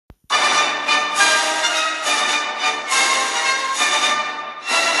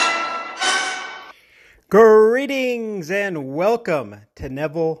Greetings and welcome to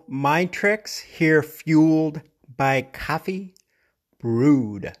Neville Mind Tricks, here fueled by coffee,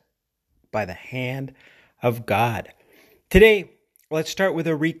 brewed by the hand of God. Today, let's start with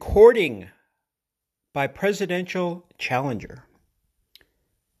a recording by presidential challenger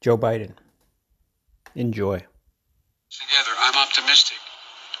Joe Biden. Enjoy. Together, I'm optimistic.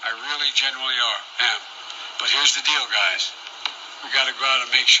 I really genuinely am. But here's the deal, guys. We got to go out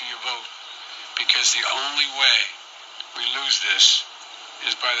and make sure you vote. Because the only way we lose this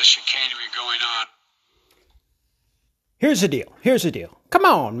is by the chicanery going on. Here's the deal. Come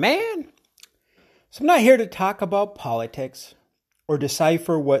on, man. So I'm not here to talk about politics or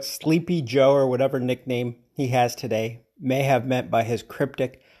decipher what Sleepy Joe or whatever nickname he has today may have meant by his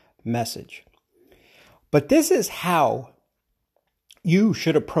cryptic message. But this is how you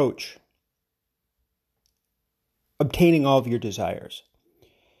should approach obtaining all of your desires.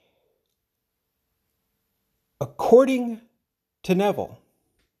 According to Neville,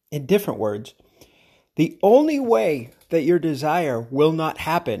 in different words, the only way that your desire will not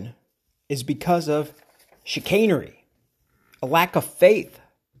happen is because of chicanery, a lack of faith.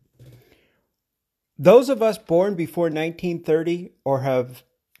 Those of us born before 1930 or have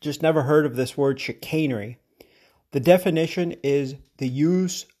just never heard of this word chicanery, the definition is the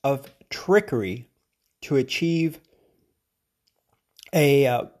use of trickery to achieve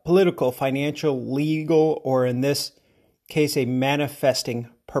a political, financial, legal, or in this case, a manifesting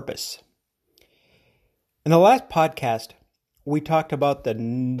purpose. In the last podcast, we talked about the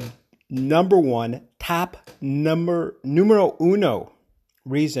numero uno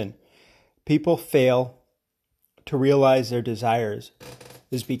reason people fail to realize their desires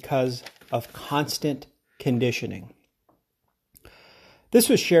is because of constant conditioning. This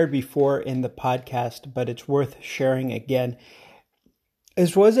was shared before in the podcast, but it's worth sharing again.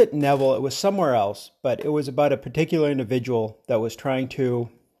 It wasn't Neville, it was somewhere else, but it was about a particular individual that was trying to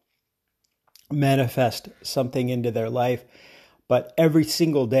manifest something into their life. But every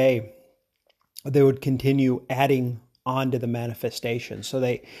single day, they would continue adding on to the manifestation. So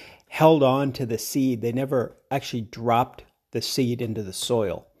they held on to the seed. They never actually dropped the seed into the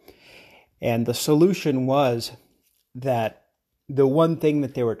soil. And the solution was that the one thing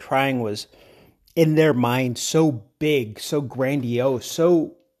that they were trying was in their mind so big, so grandiose,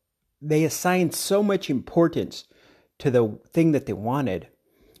 so they assigned so much importance to the thing that they wanted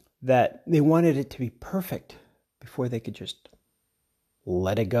that they wanted it to be perfect before they could just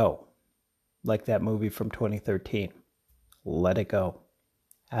let it go. Like that movie from 2013. Let it go.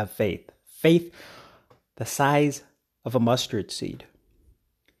 Have faith. Faith the size of a mustard seed.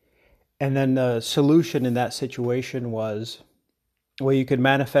 And then the solution in that situation was, well, you could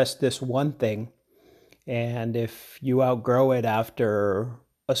manifest this one thing, and if you outgrow it after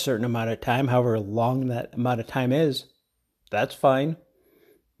a certain amount of time, however long that amount of time is, that's fine.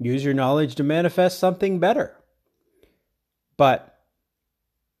 Use your knowledge to manifest something better. But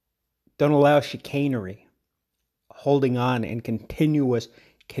don't allow chicanery, holding on, and continuous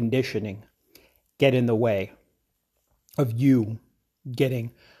conditioning get in the way of you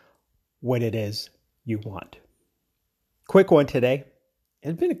getting what it is you want. Quick one today.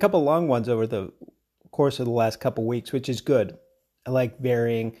 There's been a couple long ones over the course of the last couple weeks, which is good. I like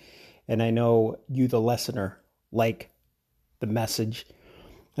varying, and I know you, the listener, like the message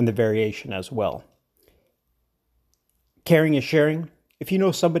and the variation as well. Caring is sharing. If you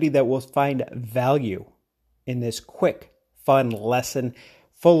know somebody that will find value in this quick, fun lesson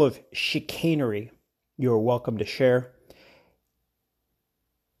full of chicanery, you're welcome to share.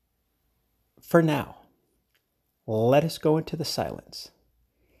 For now, let us go into the silence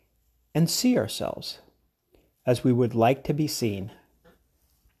and see ourselves as we would like to be seen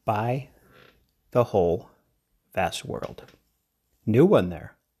by the whole vast world. New one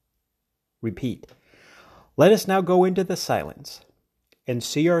there. Repeat. Let us now go into the silence and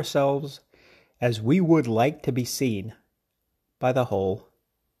see ourselves as we would like to be seen by the whole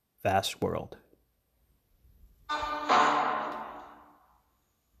vast world.